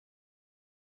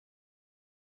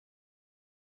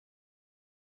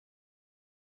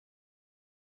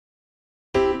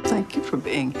Thank you for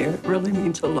being here. It really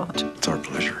means a lot. It's our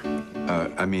pleasure.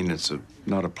 I mean, it's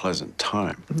not a pleasant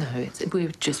time. No,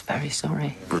 we're just very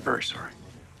sorry. We're very sorry.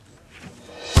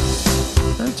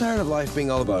 I'm tired of life being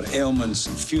all about ailments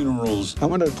and funerals. I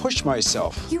want to push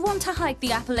myself. You want to hike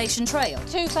the Appalachian Trail?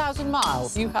 2,000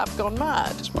 miles. You have gone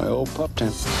mad. It's my old pup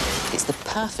tent. It's the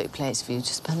perfect place for you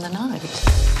to spend the night.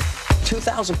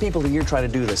 2,000 people a year try to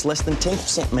do this. Less than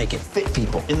 10% make it. Fit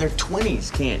people in their 20s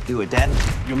can't do it, Dad.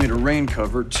 You'll need a rain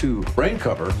cover, too. Rain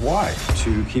cover? Why?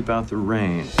 To keep out the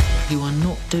rain. You are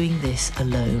not doing this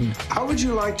alone. How would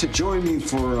you like to join me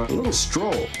for a little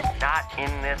stroll? Not in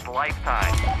this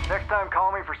lifetime. Next time,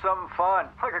 call me for something fun,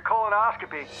 like a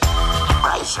colonoscopy.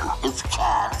 Bryson, it's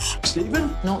Katz.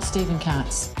 Stephen? Not Stephen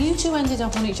Katz. You two ended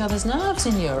up on each other's nerves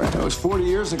in Europe. That was 40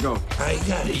 years ago. I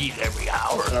gotta eat every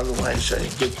hour, otherwise I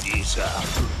get these,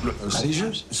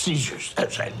 Seizures? seizures,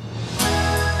 that's right.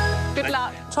 Good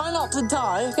luck. Try not to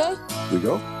die, okay? We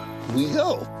go? We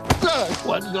go.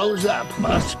 What goes up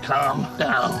must come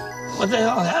down. What the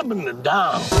hell happened to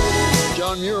down?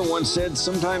 John Muir once said,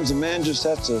 sometimes a man just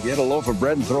has to get a loaf of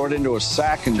bread and throw it into a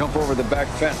sack and jump over the back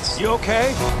fence. You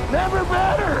okay? Never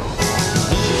better.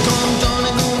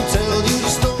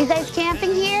 You guys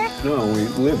camping here? No, we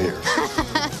live here.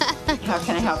 How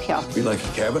can I help you? We like a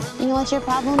cabin? You know what your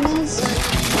problem is?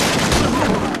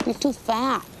 You're too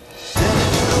fat.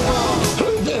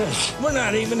 Look at this. We're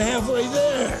not even halfway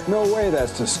there. No way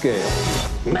that's to scale.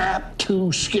 Map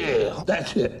to scale.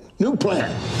 That's it. New plan.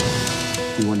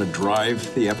 You want to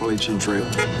drive the Appalachian Trail?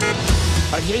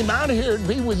 I came out here to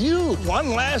be with you. One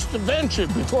last adventure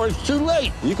before it's too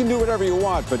late. You can do whatever you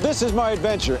want, but this is my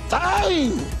adventure.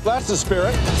 Fine. That's the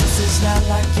spirit. This is not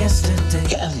like yesterday.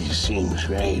 Kathy seems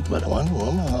great, but one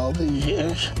woman all these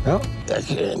years? Well, That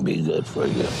can't be good for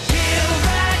you.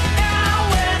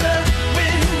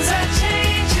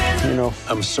 you know,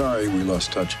 I'm sorry we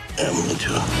lost touch. And me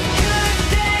too.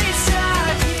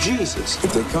 Jesus,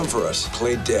 if they come for us,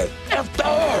 play dead. If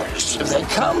theirs, if they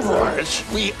come for us,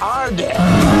 we are dead.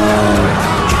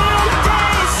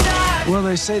 Well,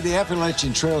 they say the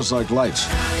Appalachian Trail's like life.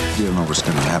 You don't know what's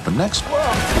going to happen next,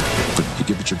 but you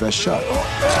give it your best shot.